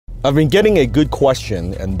I've been getting a good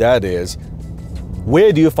question, and that is,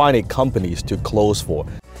 where do you find a companies to close for?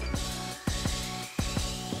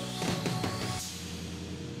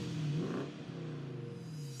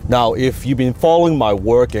 Now, if you've been following my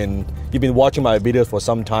work and you've been watching my videos for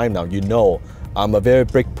some time now, you know I'm a very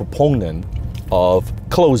big proponent of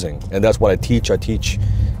closing, and that's what I teach. I teach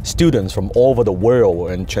students from all over the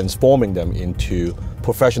world and transforming them into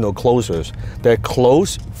professional closers that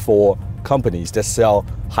close for companies that sell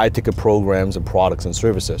high-ticket programs and products and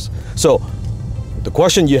services. So the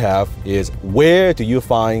question you have is, where do you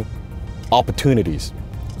find opportunities?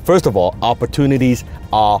 First of all, opportunities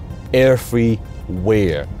are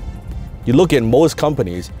everywhere. You look at most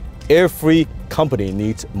companies, every company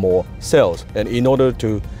needs more sales. And in order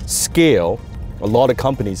to scale, a lot of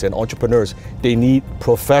companies and entrepreneurs, they need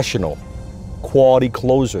professional, quality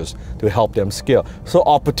closers to help them scale. So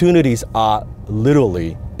opportunities are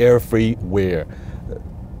literally everywhere.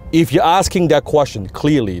 If you're asking that question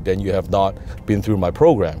clearly, then you have not been through my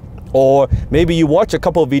program. Or maybe you watch a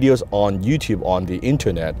couple of videos on YouTube, on the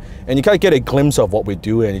internet, and you kind of get a glimpse of what we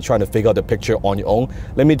do and you're trying to figure out the picture on your own.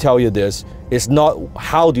 Let me tell you this, it's not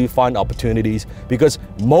how do you find opportunities, because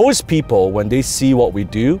most people, when they see what we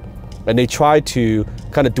do, and they try to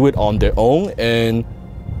kind of do it on their own, and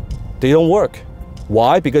they don't work.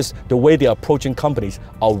 Why? Because the way they're approaching companies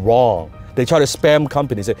are wrong. They try to spam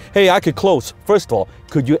companies, say, hey, I could close. First of all,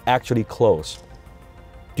 could you actually close?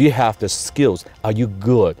 Do you have the skills? Are you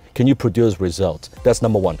good? Can you produce results? That's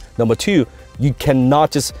number one. Number two, you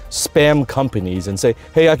cannot just spam companies and say,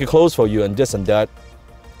 hey, I could close for you and this and that.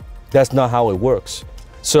 That's not how it works.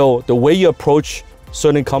 So the way you approach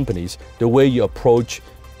certain companies, the way you approach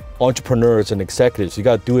entrepreneurs and executives, you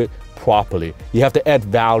got to do it properly. You have to add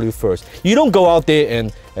value first. You don't go out there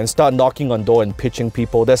and start knocking on door and pitching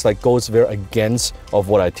people. That's like goes very against of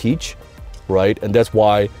what I teach, right? And that's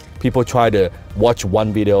why people try to watch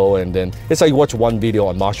one video, and then it's like you watch one video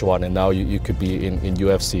on martial art and now you could be in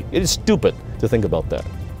UFC. It is stupid to think about that.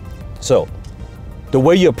 So the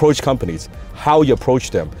way you approach companies, how you approach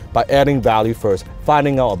them, by adding value first,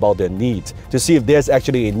 finding out about their needs to see if there's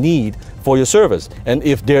actually a need for your service. And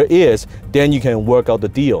if there is, then you can work out the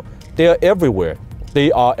deal. They are everywhere.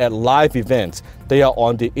 They are at live events. They are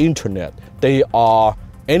on the internet. They are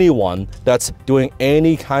anyone that's doing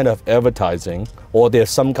any kind of advertising, or there's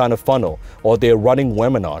some kind of funnel, or they're running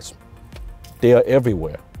webinars. They are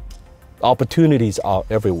everywhere. Opportunities are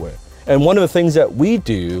everywhere. And one of the things that we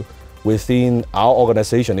do within our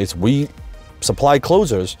organization is we supply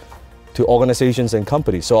closers to organizations and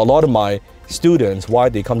companies. So a lot of my students, why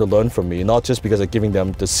they come to learn from me, not just because I'm giving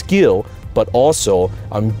them the skill, but also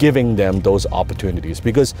I'm giving them those opportunities,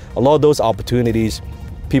 because a lot of those opportunities,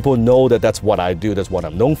 people know that that's what I do, that's what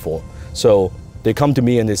I'm known for. So they come to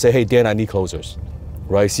me and they say, hey, Dan, I need closers,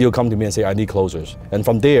 right? So you'll come to me and say, I need closers. And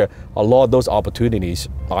from there, a lot of those opportunities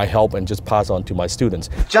I help and just pass on to my students.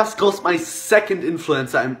 Just closed my second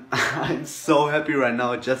influencer. I'm so happy right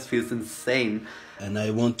now. It just feels insane. And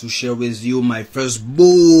I want to share with you my first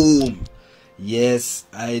boom. Yes,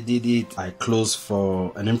 I did it. I closed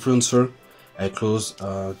for an influencer. I closed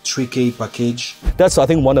a 3K package. That's, I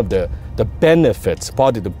think, one of the benefits,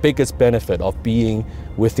 probably the biggest benefit of being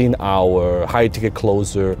within our high-ticket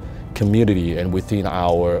closer community and within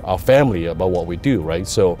our family about what we do, right?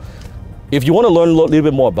 So if you want to learn a little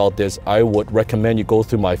bit more about this, I would recommend you go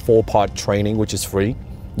through my 4-part training, which is free.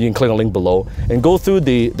 You can click on the link below and go through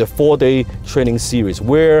the 4-day training series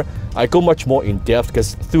where I go much more in depth,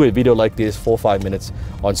 because through a video like this, 4 or 5 minutes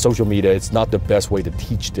on social media, it's not the best way to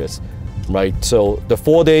teach this, right? So the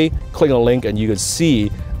 4-day, click on the link and you can see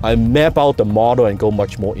I map out the model and go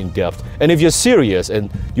much more in depth. And if you're serious and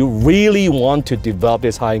you really want to develop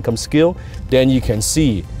this high income skill, then you can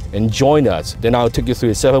see and join us. Then I'll take you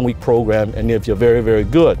through a 7-week program. And if you're very, very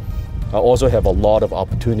good, I also have a lot of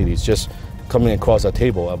opportunities just coming across our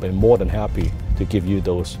table. I've been more than happy to give you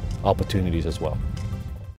those opportunities as well.